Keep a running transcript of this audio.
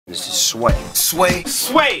This is Sway. Sway.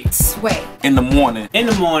 Sway. Sway. In the morning. In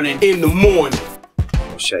the morning. In the morning.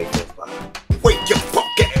 Shake that body. Wake your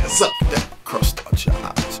fuck ass up. That crust out your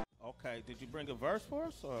eyes. Okay, did you bring a verse for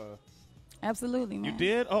us? Or? Absolutely, man. You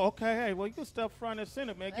did? Oh, okay. Hey, well, you can step front and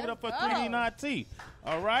center, man. Give it up for 3D9T.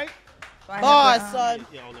 All right? Son.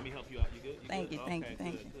 Yo, let me help you out. You good? Thank good? you, thank okay, you,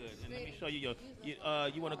 thank good, you. Good. And let me show you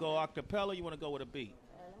you want to go acapella or you want to go with a beat?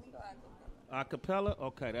 Let me go Acapella?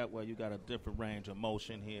 Okay, that way you got a different range of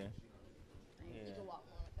motion here. Yeah.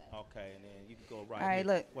 Okay, and then you can go right. All right,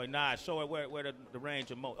 here. look. Wait, nah, show it where the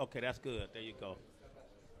range of motion. Okay, that's good. There you go.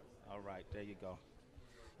 All right, there you go.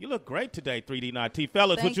 You look great today, 3D9T.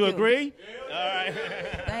 Fellas, Thank would you you. agree? All right.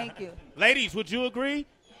 Thank you. Ladies, would you agree?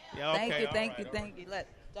 Yeah, okay. Thank you. Look,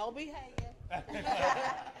 don't be hating.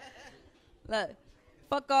 Look,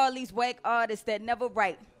 fuck all these whack artists that never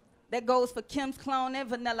write. That goes for Kim's Clone and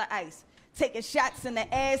Vanilla Ice. Taking shots in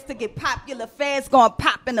the ass to get popular fast, going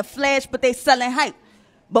pop in a flash, but they selling hype.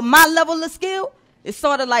 But my level of skill is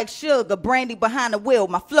sort of like Sugar, Brandy behind the wheel.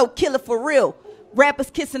 My flow killer for real.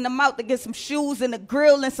 Rappers kissing them out to get some shoes in the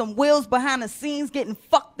grill and some wheels behind the scenes getting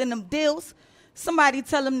fucked in them deals. Somebody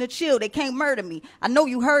tell them to chill, they can't murder me. I know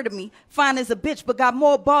you heard of me. Fine as a bitch, but got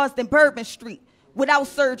more bars than Bourbon Street. Without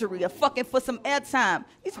surgery or fucking for some airtime.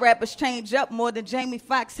 These rappers change up more than Jamie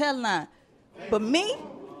Foxx headline. But me,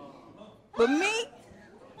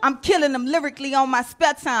 I'm killing them lyrically on my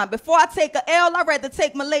spare time. Before I take a L, I'd rather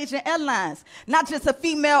take Malaysian Airlines. Not just a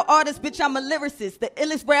female artist, bitch, I'm a lyricist. The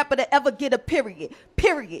illest rapper to ever get a period.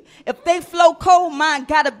 Period. If they flow cold, mine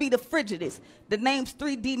gotta be the frigidest. The name's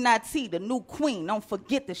 3D9T, the new queen. Don't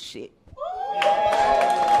forget the shit.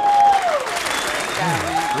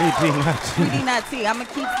 3D9T, I'ma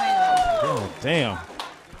keep saying that. Oh, damn.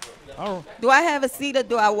 Oh. Do I have a seat or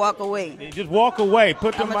do I walk away? Just walk away.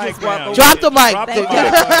 Put the mic down. Drop the mic. Drop the mic.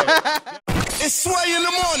 It's Sway in the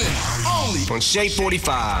morning. Only On Shade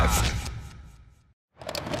 45.